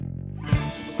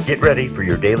Get ready for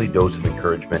your daily dose of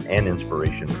encouragement and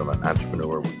inspiration from an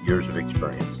entrepreneur with years of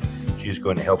experience. She is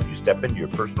going to help you step into your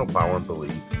personal power and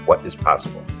believe what is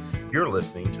possible. You're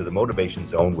listening to the Motivation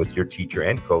Zone with your teacher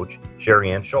and coach,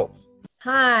 Sherry Ann Schultz.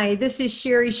 Hi, this is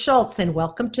Sherry Schultz, and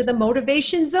welcome to the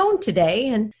Motivation Zone today.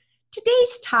 And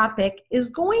today's topic is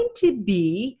going to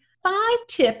be 5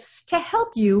 tips to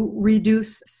help you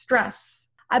reduce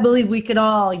stress. I believe we can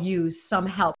all use some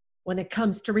help when it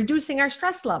comes to reducing our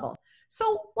stress level.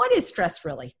 So what is stress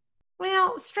really?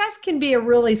 Well, stress can be a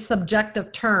really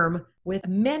subjective term with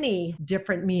many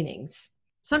different meanings.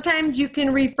 Sometimes you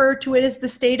can refer to it as the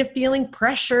state of feeling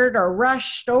pressured or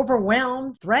rushed,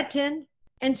 overwhelmed, threatened.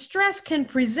 And stress can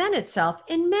present itself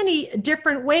in many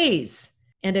different ways.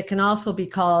 And it can also be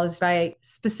caused by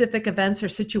specific events or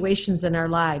situations in our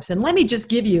lives. And let me just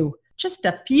give you just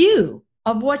a few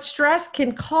of what stress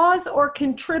can cause or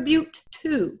contribute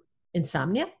to: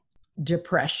 insomnia,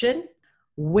 depression,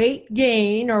 weight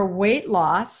gain or weight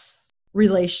loss,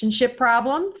 relationship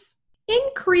problems,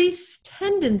 increased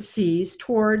tendencies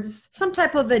towards some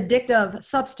type of addictive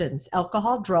substance,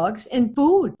 alcohol, drugs, and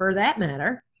food for that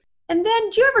matter. And then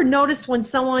do you ever notice when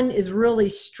someone is really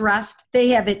stressed, they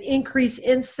have an increased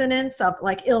incidence of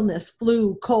like illness,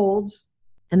 flu, colds,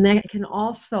 and that can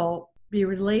also be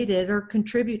related or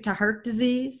contribute to heart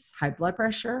disease, high blood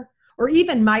pressure, or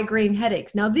even migraine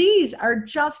headaches. Now, these are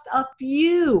just a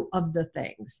few of the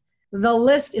things. The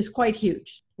list is quite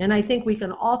huge. And I think we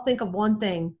can all think of one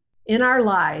thing in our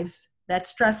lives that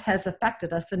stress has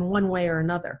affected us in one way or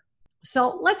another.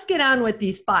 So let's get on with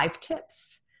these 5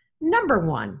 tips. Number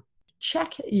 1,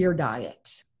 check your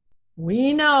diet.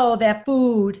 We know that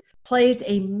food plays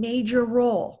a major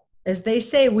role. As they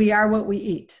say, we are what we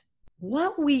eat.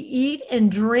 What we eat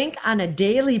and drink on a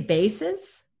daily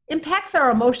basis impacts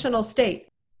our emotional state.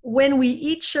 When we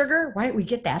eat sugar, right, we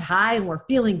get that high and we're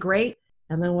feeling great.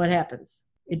 And then what happens?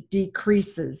 It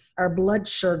decreases our blood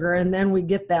sugar, and then we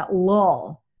get that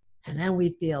lull. And then we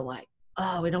feel like,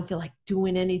 we don't feel like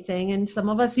doing anything. And some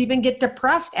of us even get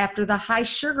depressed after the high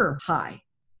sugar high.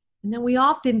 And then we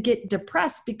often get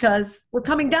depressed because we're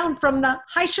coming down from the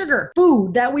high sugar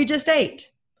food that we just ate.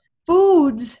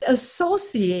 Foods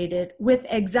associated with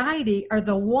anxiety are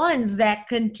the ones that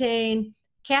contain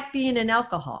caffeine and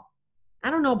alcohol.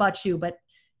 I don't know about you, but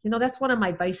that's one of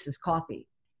my vices, coffee.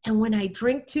 And when I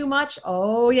drink too much,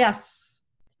 oh yes,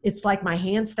 it's like my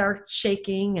hands start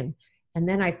shaking and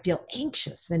then I feel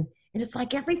anxious and it's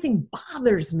like everything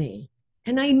bothers me.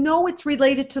 And I know it's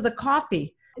related to the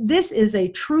coffee. This is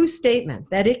a true statement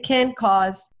that it can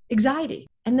cause anxiety.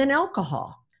 And then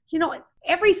alcohol.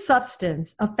 Every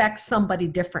substance affects somebody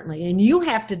differently, and you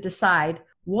have to decide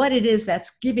what it is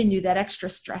that's giving you that extra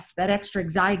stress, that extra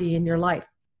anxiety in your life.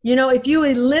 If you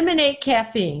eliminate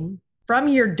caffeine from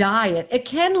your diet, it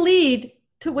can lead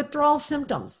to withdrawal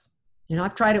symptoms.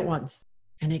 I've tried it once,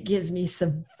 and it gives me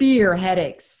severe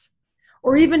headaches,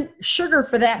 or even sugar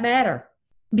for that matter,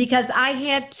 because I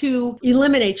had to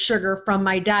eliminate sugar from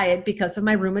my diet because of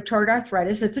my rheumatoid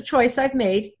arthritis. It's a choice I've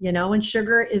made, and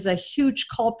sugar is a huge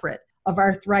culprit of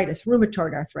arthritis,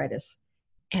 rheumatoid arthritis.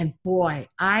 And boy,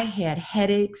 I had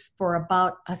headaches for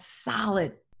about a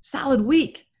solid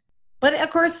week. But of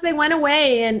course they went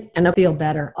away and I feel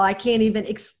better. I can't even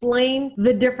explain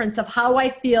the difference of how I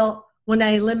feel when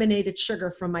I eliminated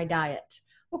sugar from my diet.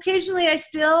 Occasionally I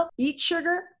still eat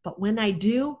sugar, but when I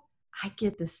do, I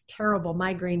get this terrible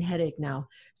migraine headache now.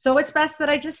 So it's best that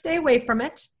I just stay away from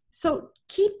it. So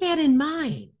keep that in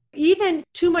mind. Even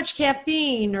too much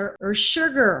caffeine or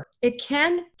sugar, it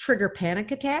can trigger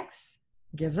panic attacks,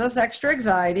 gives us extra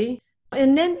anxiety,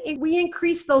 and then we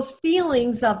increase those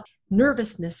feelings of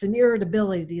nervousness and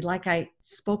irritability like I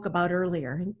spoke about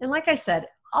earlier. And like I said,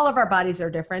 all of our bodies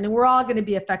are different and we're all going to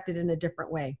be affected in a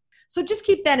different way. So just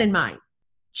keep that in mind.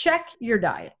 Check your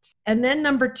diet. And then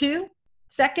number 2,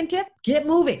 second tip, get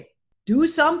moving. Do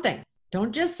something.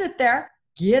 Don't just sit there.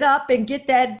 Get up and get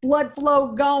that blood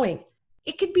flow going.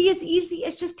 It could be as easy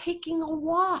as just taking a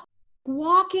walk,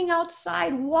 walking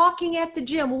outside, walking at the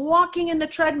gym, walking in the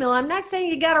treadmill. I'm not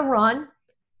saying you got to run.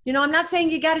 I'm not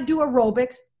saying you got to do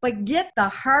aerobics, but get the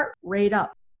heart rate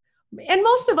up. And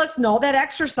most of us know that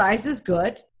exercise is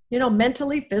good,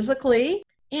 mentally, physically.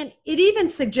 And it even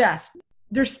suggests,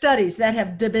 there's studies that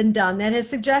have been done that has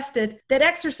suggested that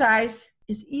exercise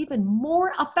is even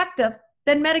more effective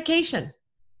than medication.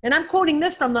 And I'm quoting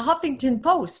this from the Huffington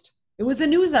Post. It was a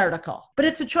news article, but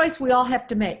it's a choice we all have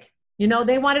to make.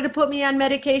 They wanted to put me on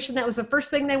medication. That was the first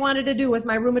thing they wanted to do with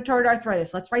my rheumatoid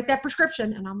arthritis. Let's write that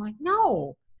prescription. And I'm like,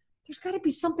 no, there's got to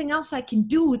be something else I can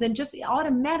do than just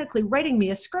automatically writing me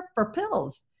a script for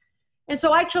pills. And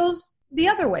so I chose the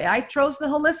other way. I chose the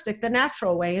holistic, the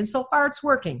natural way, and so far it's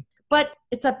working. But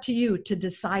it's up to you to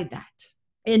decide that.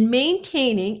 And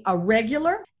maintaining a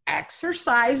regular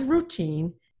exercise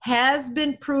routine has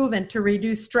been proven to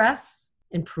reduce stress,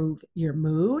 improve your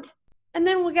mood, and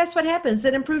then well, guess what happens?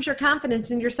 It improves your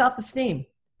confidence and your self-esteem.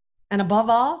 And above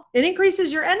all, it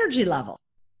increases your energy level,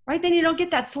 right? Then you don't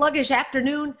get that sluggish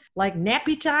afternoon, like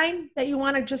nappy time that you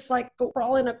want to just like go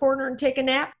crawl in a corner and take a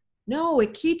nap. No,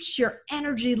 it keeps your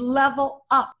energy level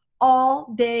up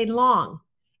all day long.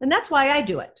 And that's why I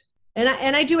do it. And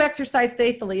I do exercise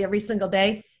faithfully every single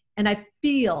day. And I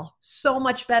feel so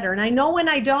much better. And I know when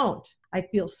I don't, I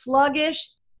feel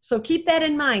sluggish. So keep that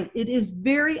in mind. It is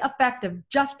very effective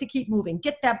just to keep moving,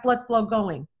 get that blood flow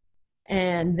going.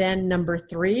 And then number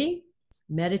 3,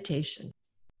 meditation.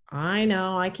 I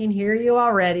know, I can hear you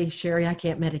already. Sherry, I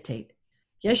can't meditate.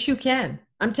 Yes, you can.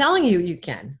 I'm telling you, you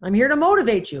can. I'm here to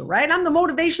motivate you, right? I'm the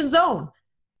motivation zone.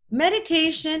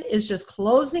 Meditation is just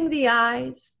closing the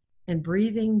eyes and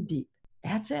breathing deep.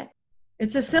 That's it.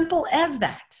 It's as simple as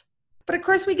that. But of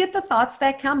course, we get the thoughts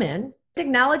that come in.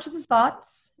 Acknowledge the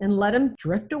thoughts and let them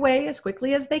drift away as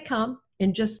quickly as they come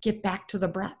and just get back to the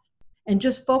breath and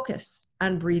just focus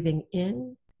on breathing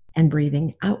in and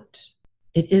breathing out.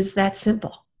 It is that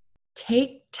simple.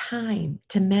 Take time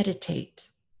to meditate.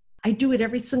 I do it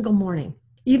every single morning,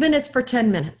 even if it's for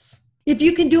 10 minutes. If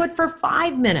you can do it for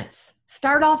 5 minutes,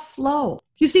 start off slow.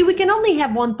 You see, we can only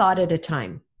have one thought at a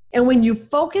time. And when you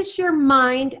focus your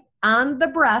mind on the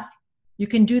breath, you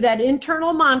can do that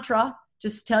internal mantra.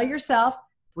 Just tell yourself,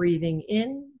 breathing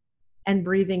in and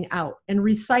breathing out, and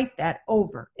recite that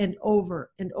over and over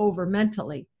and over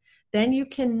mentally. Then you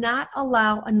cannot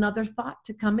allow another thought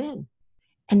to come in.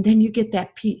 And then you get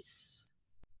that peace,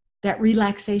 that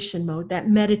relaxation mode that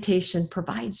meditation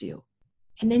provides you.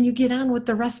 And then you get on with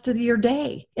the rest of your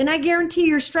day. And I guarantee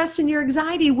your stress and your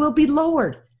anxiety will be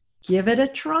lowered. Give it a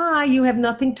try. You have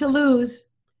nothing to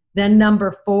lose. Then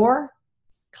number 4,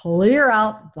 clear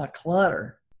out the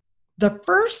clutter. The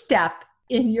first step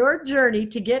in your journey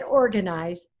to get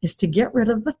organized is to get rid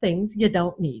of the things you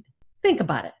don't need. Think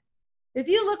about it. If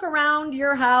you look around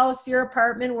your house, your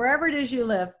apartment, wherever it is you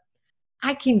live,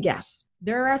 I can guess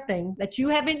there are things that you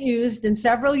haven't used in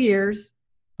several years,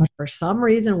 but for some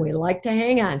reason we like to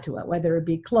hang on to it, whether it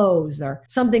be clothes or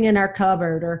something in our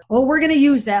cupboard or, oh, we're going to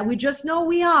use that. We just know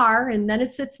we are, and then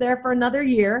it sits there for another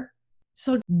year.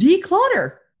 So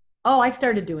declutter. Oh, I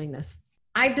started doing this.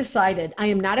 I decided I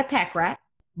am not a pack rat,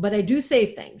 but I do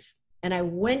save things. And I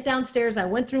went downstairs, I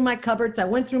went through my cupboards, I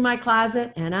went through my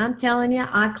closet, and I'm telling you,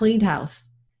 I cleaned house.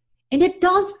 And it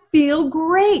does feel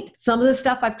great. Some of the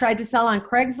stuff I've tried to sell on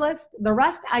Craigslist, the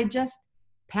rest I just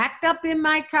packed up in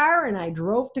my car and I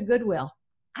drove to Goodwill.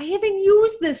 I haven't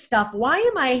used this stuff. Why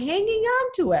am I hanging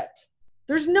on to it?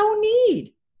 There's no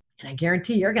need. And I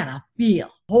guarantee you're going to feel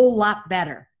a whole lot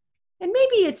better. And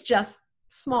maybe it's just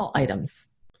small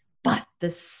items. But the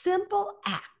simple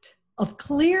act of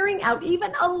clearing out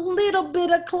even a little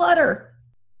bit of clutter,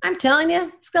 I'm telling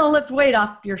you, it's going to lift weight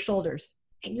off your shoulders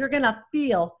and you're going to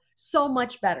feel so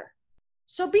much better.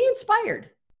 So be inspired.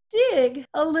 Dig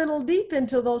a little deep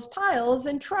into those piles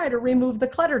and try to remove the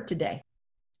clutter today.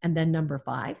 And then number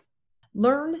 5,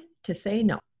 learn to say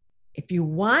no. If you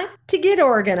want to get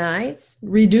organized,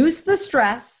 reduce the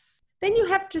stress, then you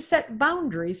have to set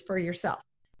boundaries for yourself.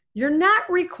 You're not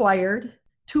required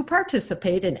to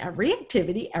participate in every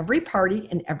activity, every party,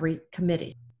 and every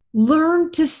committee.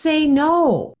 Learn to say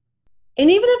no. And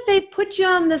even if they put you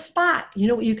on the spot, you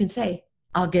know what you can say?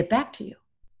 I'll get back to you.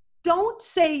 Don't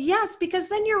say yes, because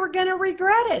then you're going to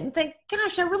regret it and think,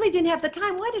 gosh, I really didn't have the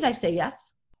time. Why did I say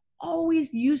yes?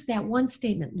 Always use that one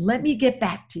statement. Let me get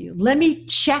back to you. Let me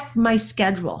check my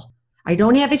schedule. I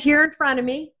don't have it here in front of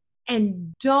me.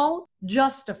 And don't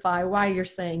justify why you're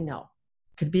saying no.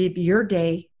 Could be your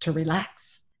day to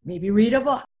relax. Maybe read a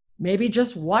book. Maybe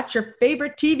just watch your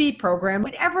favorite TV program,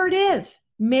 whatever it is.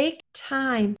 Make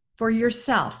time for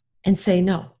yourself and say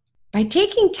no. By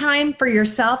taking time for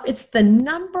yourself, it's the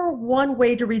number one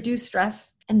way to reduce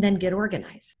stress and then get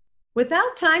organized.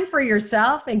 Without time for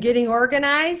yourself and getting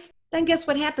organized, then guess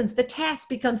what happens? The task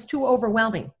becomes too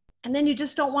overwhelming, and then you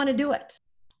just don't want to do it.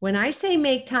 When I say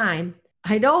make time,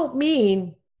 I don't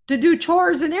mean to do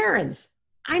chores and errands.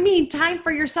 I mean time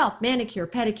for yourself, manicure,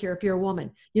 pedicure if you're a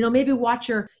woman. You know, maybe watch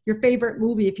your favorite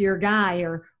movie if you're a guy,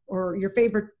 or your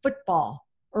favorite football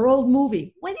or old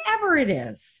movie, whatever it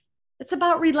is. It's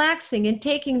about relaxing and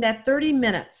taking that 30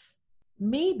 minutes.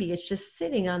 Maybe it's just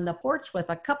sitting on the porch with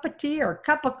a cup of tea or a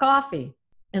cup of coffee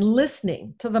and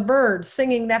listening to the birds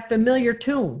singing that familiar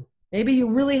tune. Maybe you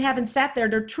really haven't sat there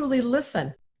to truly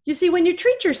listen. You see, when you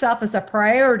treat yourself as a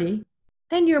priority,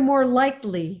 then you're more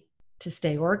likely to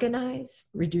stay organized,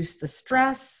 reduce the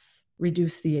stress,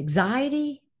 reduce the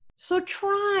anxiety. So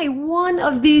try one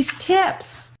of these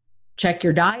tips. Check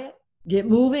your diet, get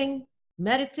moving,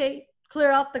 meditate, clear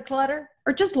out the clutter,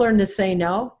 or just learn to say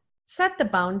no. Set the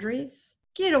boundaries,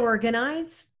 get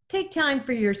organized, take time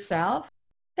for yourself.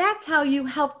 That's how you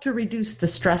help to reduce the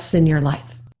stress in your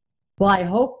life. Well, I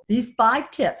hope these 5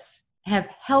 tips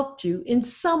have helped you in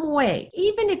some way.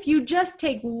 Even if you just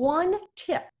take one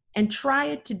tip and try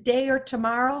it today or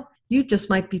tomorrow, you just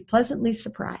might be pleasantly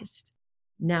surprised.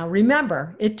 Now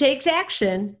remember, it takes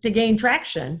action to gain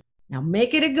traction. Now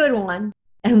make it a good one,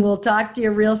 and we'll talk to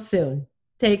you real soon.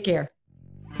 Take care.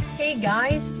 Hey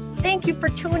guys, thank you for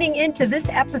tuning into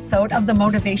this episode of the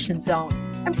Motivation Zone.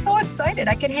 I'm so excited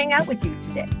I could hang out with you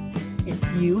today.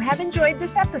 If you have enjoyed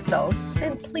this episode,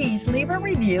 then please leave a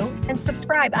review and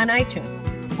subscribe on iTunes,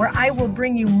 where I will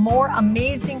bring you more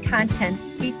amazing content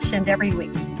each and every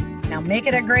week. Now make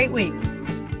it a great week.